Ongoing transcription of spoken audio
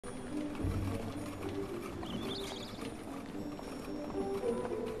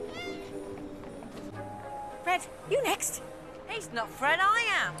Fred, you next. He's not Fred, I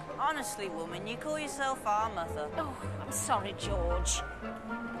am. Honestly, woman, you call yourself our mother. Oh, I'm sorry, George.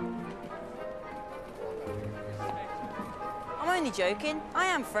 I'm only joking. I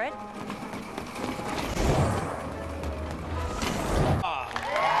am Fred.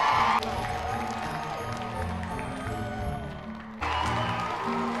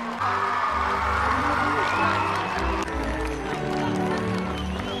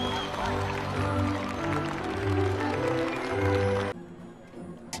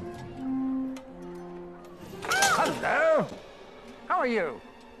 Hello. How are you?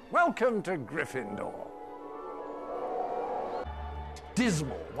 Welcome to Gryffindor.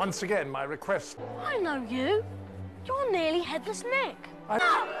 Dismal, once again, my request. I know you. You're nearly Headless Nick.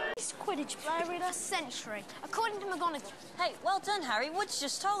 He's a Quidditch player in a century, according to McGonagall. Hey, well done, Harry. Wood's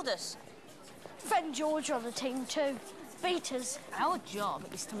just told us. Fred and George are on the team too. Beat us. Our job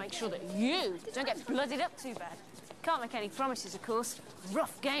is to make sure that you don't get bloodied up too bad. Can't make any promises, of course.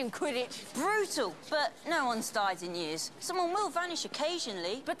 Rough game, Quidditch. Brutal, but no one's died in years. Someone will vanish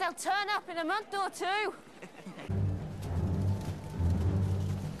occasionally. But they'll turn up in a month or two.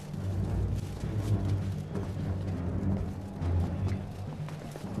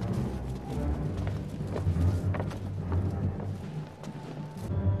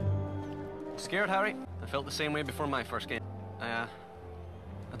 Scared, Harry? I felt the same way before my first game. I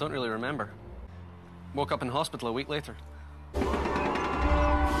don't really remember. Woke up in hospital a week later.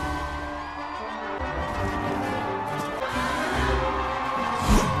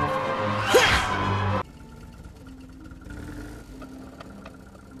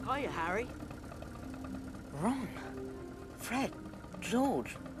 Hiya, Harry. Ron. Fred.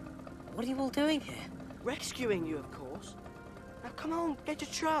 George. What are you all doing here? Rescuing you, of course. Now, come on, get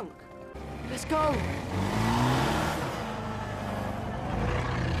your trunk. Let's go.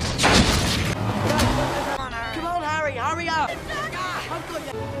 Come on, Harry, hurry up. I've got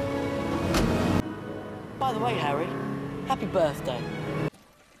you. By the way, Harry, happy birthday.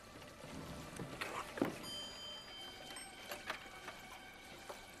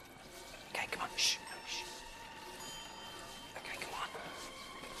 Okay, come on, shh. Okay, come on.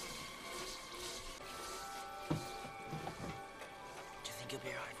 Do you think you'll be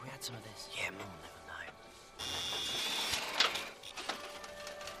all right if we had some of this? Yeah, Mum will never know.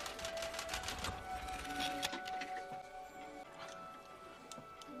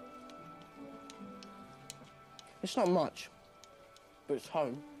 It's not much, but it's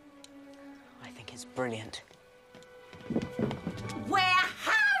home. I think it's brilliant. Where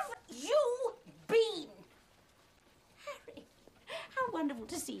have you been? Harry, how wonderful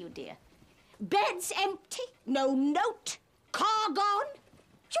to see you, dear. Bed's empty, no note, car gone.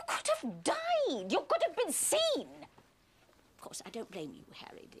 You could have died. You could have been seen. Of course, I don't blame you,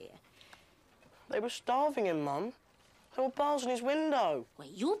 Harry, dear. They were starving him, Mum. There were bars on his window. Well,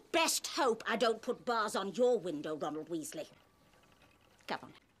 you best hope I don't put bars on your window, Ronald Weasley. Come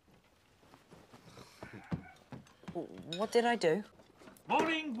on. What did I do?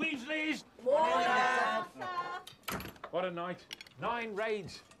 Morning, Weasleys! Morning, Dad. What a night. 9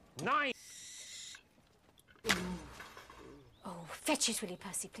 raids. 9! Oh, fetches, will you,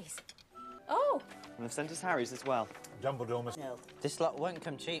 Percy, please? Oh. And they've sent us Harry's as well. Dumbledore must... No. This lot won't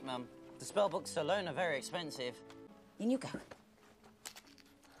come cheap, Mum. The spell books alone are very expensive. In you go.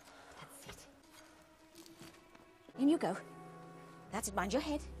 That's it. In you go. That's it, mind your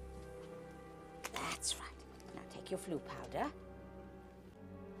head. That's right. Now take your flu powder.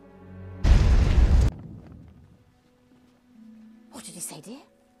 What did he say, dear?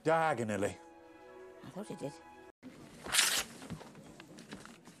 Diagonally. I thought he did.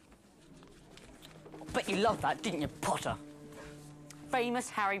 Bet you loved that, didn't you, Potter?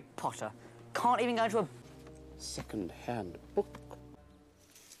 Famous Harry Potter. Can't even go to a... Second-hand book.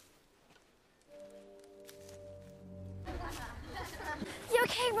 You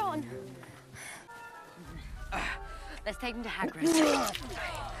okay, Ron? Let's take him to Hagrid.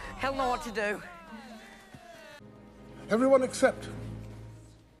 He'll know what to do. Everyone except...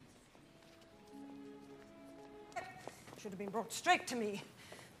 Should have been brought straight to me.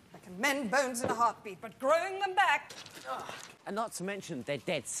 I can mend bones in a heartbeat, but growing them back... And not to mention, they're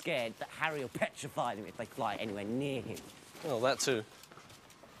dead scared that Harry will petrify them if they fly anywhere near him. Well, that too.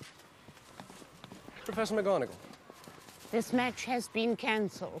 Professor McGonagall. This match has been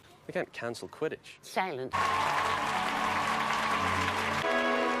cancelled. We can't cancel Quidditch. Silent.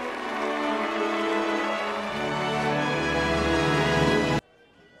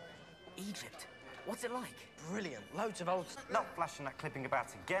 Egypt. What's it like? Brilliant. Loads of old... Not flashing that clipping about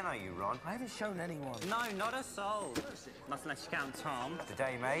again, are you, Ron? I haven't shown anyone. No, not a soul. Must let you count Tom. The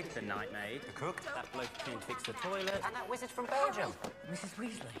day maid. The night maid. The cook. That bloke who came to fix the toilet. And that wizard from Belgium. Mrs.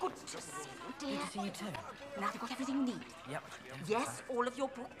 Weasley. Good to see you, dear. Good to see you too. Now you've got everything you need. Yep. Yes, all of your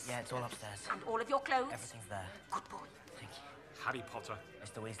books. Yeah, it's all upstairs. And all of your clothes. Everything's there. Good boy. Thank you. Harry Potter.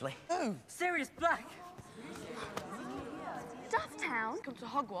 Mr. Weasley. Oh, Sirius Black. Dufftown? Come to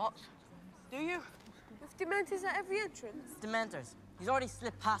Hogwarts. Do you? With Dementors at every entrance. Dementors. He's already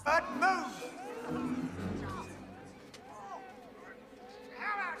slipped past. But move!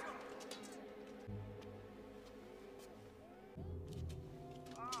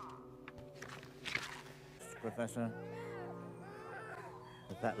 Professor.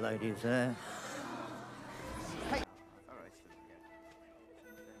 If that lady is there.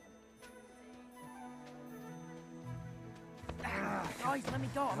 Guys, let me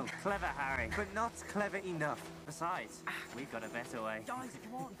go. Oh, clever, Harry. But not clever enough. Besides, we've got a better way. Guys,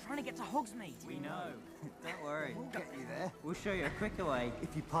 come on. I'm trying to get to Hogsmeade. We know. Don't worry. We'll get you there. We'll show you a quicker way.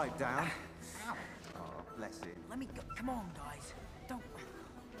 If you pipe down. Ow. Oh, bless him. Let me go. Come on, guys. Don't...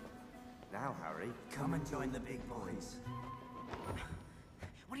 Now, Harry, come and join the big boys.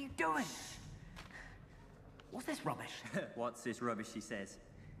 What are you doing? What's this rubbish? What's this rubbish, he says?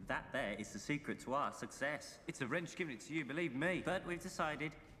 That there is the secret to our success. It's a wrench giving it to you, believe me. But we've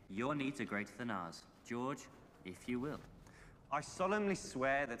decided your needs are greater than ours. George, if you will. I solemnly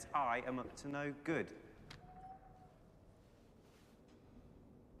swear that I am up to no good.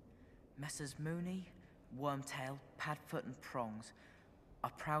 Messrs. Mooney, Wormtail, Padfoot and Prongs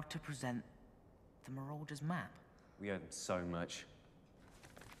are proud to present the Marauder's map. We owe them so much.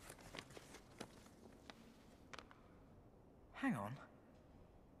 Hang on.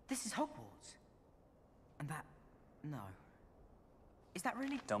 This is Hogwarts. And that... no. Is that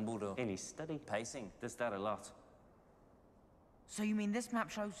really... Dumbledore. In his study. Pacing. Does that a lot. So you mean this map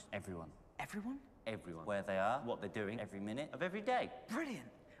shows... Everyone. everyone? Everyone. Where they are, what they're doing, every minute of every day. Brilliant.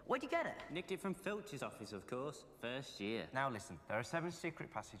 Where'd you get it? Nicked it from Filch's office, of course. First year. Now listen, there are 7 secret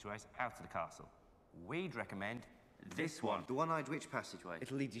passageways out of the castle. We'd recommend this one. the One-Eyed Witch passageway.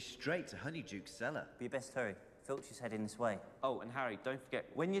 It'll lead you straight to Honeyduke's cellar. Be your best hurry. Filch is heading this way. Oh, and Harry, don't forget,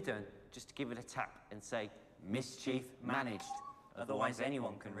 when you're done, just to give it a tap and say, Mischief managed. Otherwise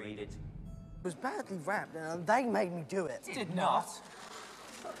anyone can read it. It was badly wrapped, and they made me do it. Did not.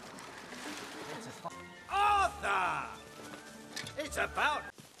 Arthur! It's about...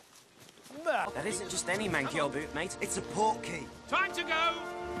 That isn't just any manky old boot, mate. It's a portkey. Time to go!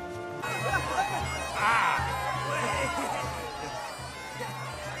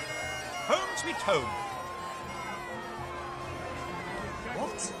 Home sweet home.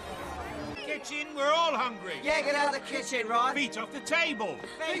 What? Kitchen, we're all hungry. Yeah, get out of the kitchen, Ron. Feet off the table.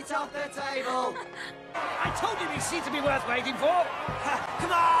 Feet off the table. I told you these seats would be worth waiting for.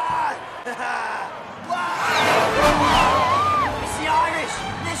 Come on! It's the Irish!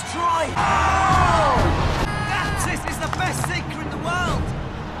 There's Troy! Oh! This is the best thinker in the world!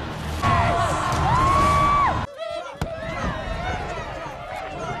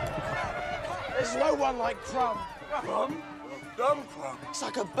 There's no one like Crumb. Crumb? Dumb Crumb. It's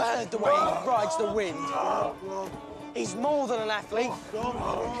like a bird the way he rides the wind. He's more than an athlete.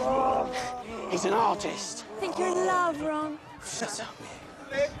 He's an artist. I think you're in love, Ron. Shut up.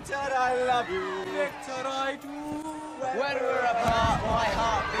 Victor, I love you. Victor, I do. When we're apart, my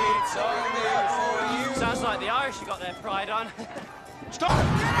heart beats only for you. Sounds like the Irish you got their pride on. Stop!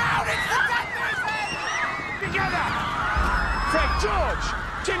 Get out! It's the Together! Fred, George!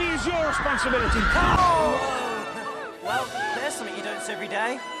 Ginny is your responsibility. Oh! Well, there's something you don't see every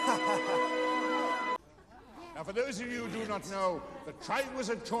day. Now, for those of you who do not know, the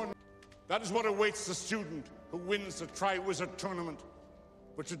Triwizard Tournament, that is what awaits the student who wins the Triwizard Tournament.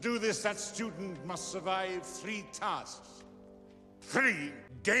 But to do this, that student must survive 3 tasks. 3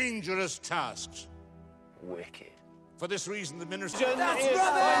 dangerous tasks. Wicked. For this reason, the minister... That's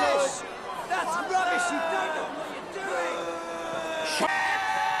rubbish! That's rubbish! You don't know what you're doing!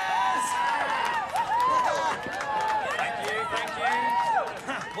 Thank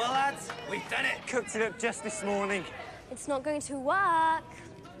you. Well, lads, we've done it. Cooked it up just this morning. It's not going to work.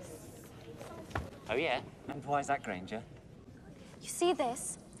 Oh, yeah? And why is that, Granger? You see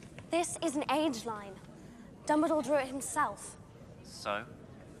this? This is an age line. Dumbledore drew it himself. So?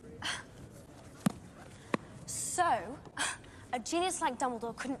 So, a genius like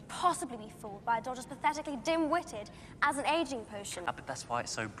Dumbledore couldn't possibly be fooled by a dodge as pathetically dim-witted as an aging potion. But that's why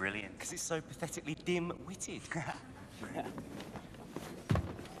it's so brilliant. Because it's so pathetically dim-witted.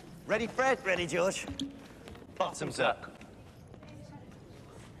 Ready, Fred? Ready, George. Bottoms up.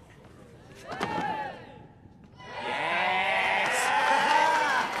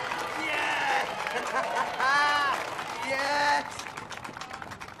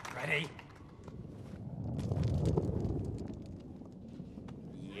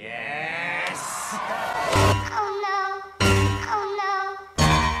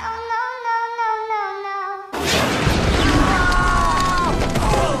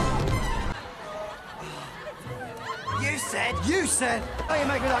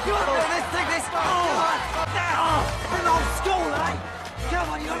 make me like you want to do this, take this. Come on. Bring old school, eh? Come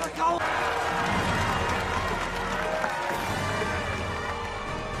on, you got to go.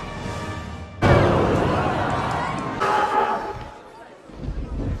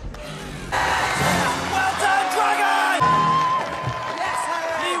 Well done, Dragon! Yes,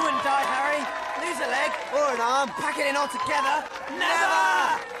 Harry! You wouldn't die, Harry. Lose a leg or an arm, pack it in all together. Never!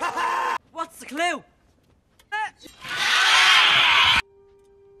 What's the clue?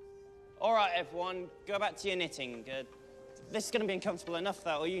 All right, everyone, go back to your knitting. This is going to be uncomfortable enough,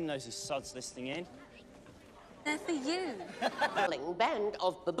 that all you nosy sods listening in. They're for you. Band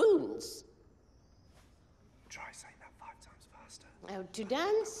of baboons. Try saying that 5 times faster. Now, to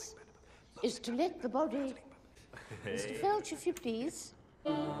dance is to let the body... Mr. Felch, if you please.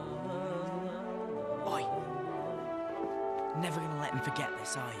 Oi. Never gonna let him forget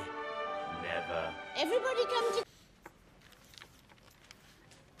this, are you? Never. Everybody come to...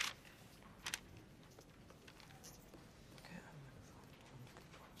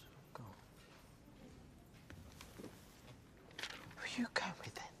 Who you go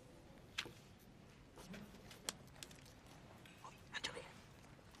with then?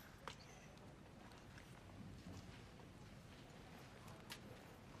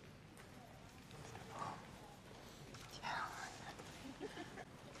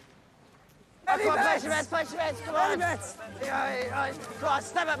 Come on, place your bets, come on. Yeah, come on,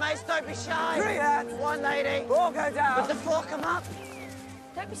 step up, mates, don't be shy. 3 hands. 1 lady. 4 go down. With the 4 come up.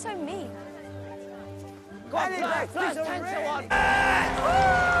 Don't be so mean. Go on, plus 10 to 1.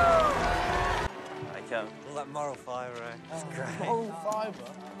 All that moral fibre, eh? That's great. Moral fibre?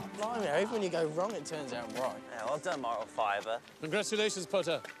 Blimey, even when you go wrong, it turns out right. Yeah, well done, moral fibre. Congratulations,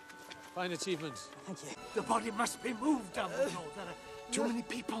 Potter. Fine achievement. Thank you. The body must be moved, Dumbledore. There are too many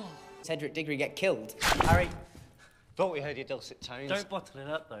people. Cedric Diggory get killed. Harry, thought we heard your dulcet tones. Don't bottle it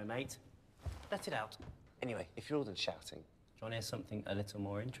up, though, mate. Let it out. Anyway, if you're all done shouting... Do you want to hear something a little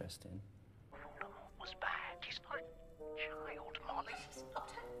more interesting? Was bad. He's not a child, Molly. He's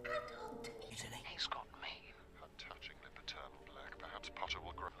not an adult. He's got me. Untouchingly paternal black. Perhaps Potter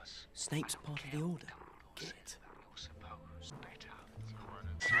will grow us. Snape's part of the Order. Git.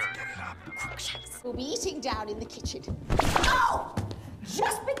 We'll be eating down in the kitchen. Oh!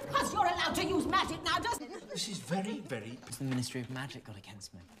 Just because you're allowed to use magic now doesn't... This is very, very... It's the Ministry of Magic got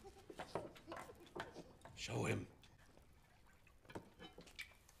against me. Show him.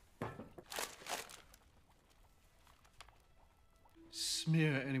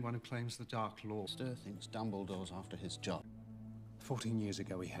 Smear anyone who claims the Dark Lord. Stir thinks Dumbledore's after his job. 14 years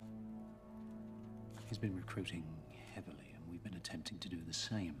ago he had. He's been recruiting heavily, and we've been attempting to do the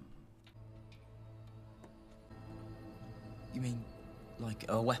same. You mean, like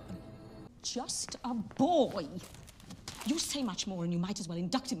a weapon? Just a boy. You say much more and you might as well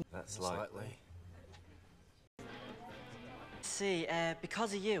induct him. That's likely. See,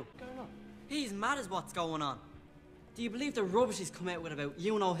 because of you. What's going on? He's mad as what's going on. Do you believe the rubbish he's come out with about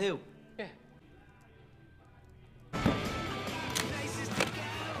you know who? Yeah.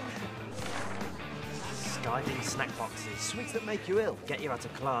 Skiving snack boxes. Sweets that make you ill. Get you out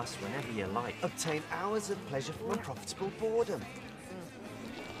of class whenever you like. Obtain hours of pleasure from unprofitable boredom.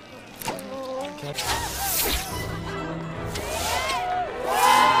 Okay.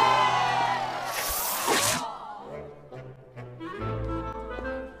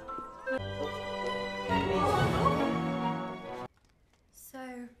 So,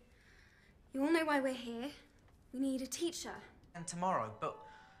 you all know why we're here. We need a teacher. And tomorrow, but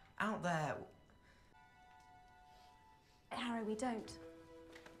out there... Harry, we don't.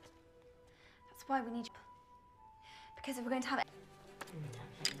 That's why we need you. Because if we're going to have...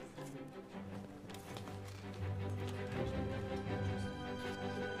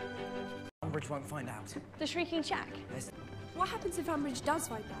 Umbridge won't find out. The Shrieking Shack? Yes. What happens if Umbridge does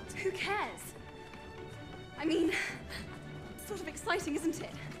find out? Who cares? I mean, it's sort of exciting, isn't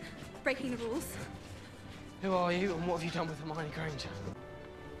it? Breaking the rules. Who are you, and what have you done with Hermione Granger?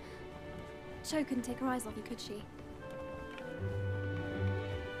 Cho couldn't take her eyes off you, could she?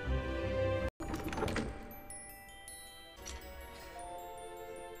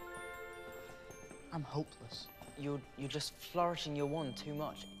 I'm hopeless. You're just flourishing your wand too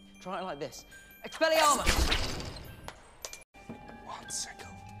much. Try it like this. Expelliarmus! 1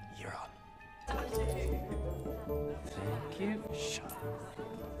 second. You're on. Thank you. Shut up.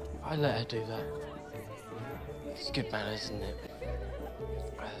 I let her do that. It's good manners, isn't it?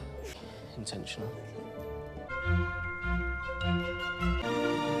 Intentional.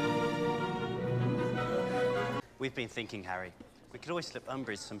 We've been thinking, Harry. We could always slip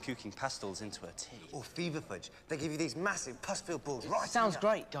Umbridge some puking pastels into her tea. Or fever fudge. They give you these massive pus-filled balls right. Sounds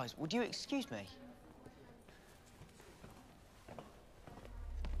great, guys. Would you excuse me?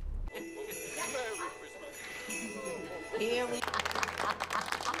 Here we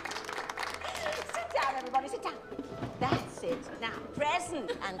Sit down, everybody, sit down. That's it. Now,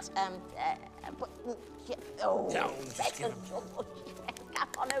 present and, present. Come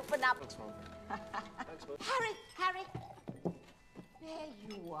on, open up. Harry. There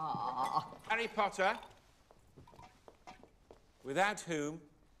you are. Harry Potter, without whom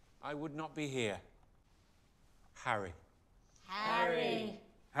I would not be here. Harry. Harry.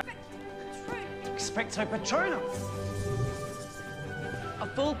 Expecto Patronum! A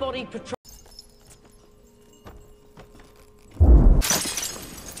full-bodied patrol.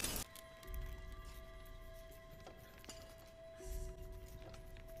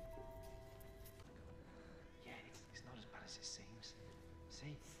 Yeah, it's not as bad as it seems.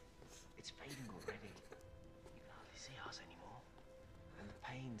 See, it's fading already. You can hardly see us anymore. And the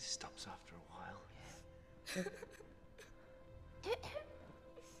pain stops after a while.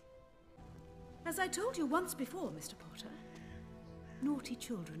 As I told you once before, Mr. Potter, naughty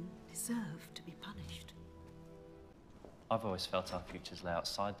children deserve to be punished. I've always felt our futures lay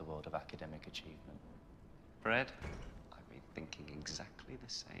outside the world of academic achievement. Fred, I've been thinking exactly the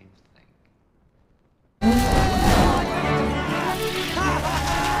same thing.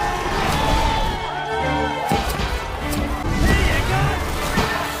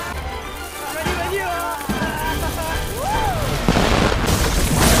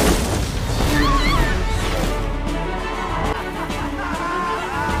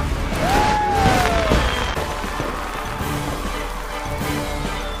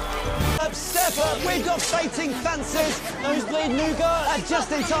 Step up! We've got fainting fancies, nosebleed nougat, and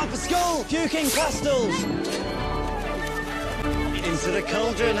just in time for school, puking pastels. Into the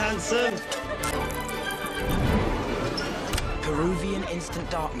cauldron, handsome. Peruvian instant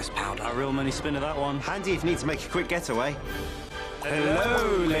darkness powder. A real money spinner, that one. Handy if you need to make a quick getaway.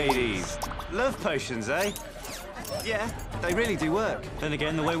 Hello, ladies. Love potions, eh? Yeah, they really do work. Then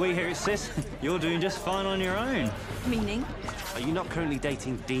again, the way we hear it, sis, you're doing just fine on your own. Meaning? Are you not currently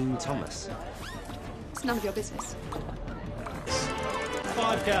dating Dean Thomas? It's none of your business.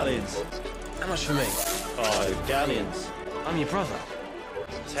 5 galleons. How much for me? 5 galleons. I'm your brother.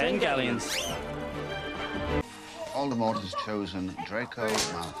 10 galleons. Voldemort has chosen Draco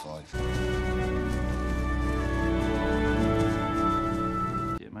Malfoy.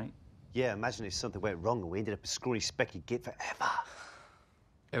 Yeah, mate. Yeah, imagine if something went wrong and we ended up a scrawny, specky git forever.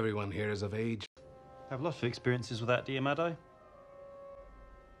 Everyone here is of age. Have lots of experiences with that, dear Maddo.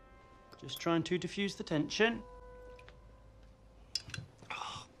 Just trying to diffuse the tension.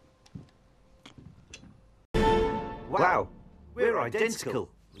 Wow, we're identical.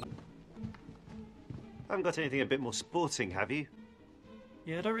 Haven't got anything a bit more sporting, have you?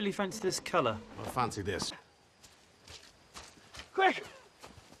 Yeah, I don't really fancy this colour. I fancy this. Quick!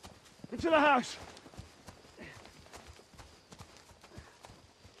 Into the house!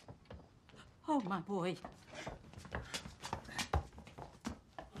 Oh, my boy.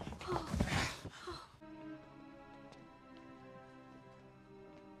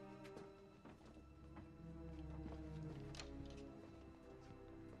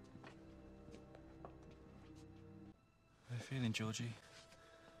 How are you feeling, Georgie?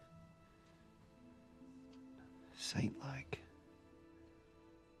 Saint-like.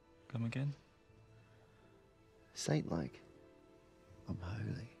 Come again? Saint-like. I'm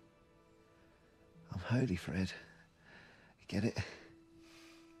holy. I'm holy, Fred. You get it?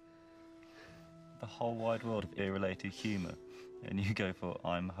 The whole wide world of ear-related humour, and you go for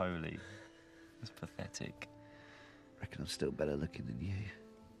I'm holy. It's pathetic. Reckon I'm still better looking than you.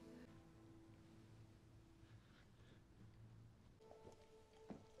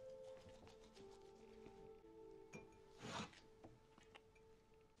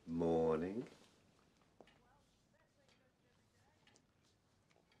 Morning.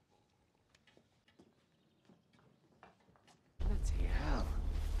 Bloody hell.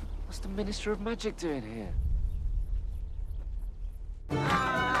 What's the Minister of Magic doing here?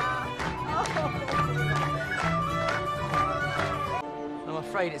 I'm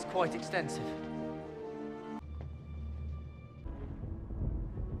afraid it's quite extensive.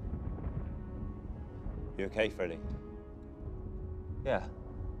 You okay, Freddie? Yeah.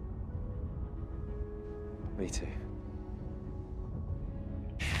 Me too.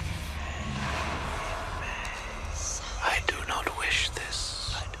 I do not wish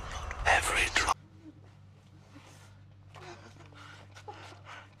this. Every drop.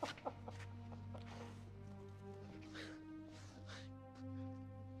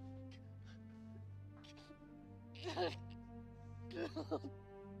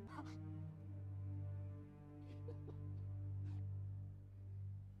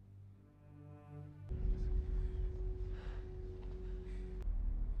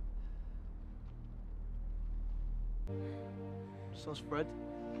 Sauce Fred.